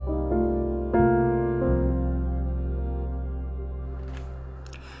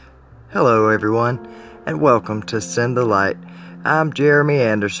Hello, everyone, and welcome to Send the Light. I'm Jeremy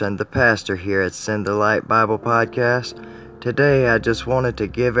Anderson, the pastor here at Send the Light Bible Podcast. Today, I just wanted to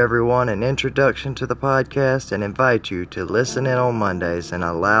give everyone an introduction to the podcast and invite you to listen in on Mondays and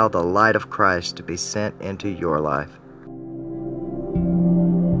allow the light of Christ to be sent into your life.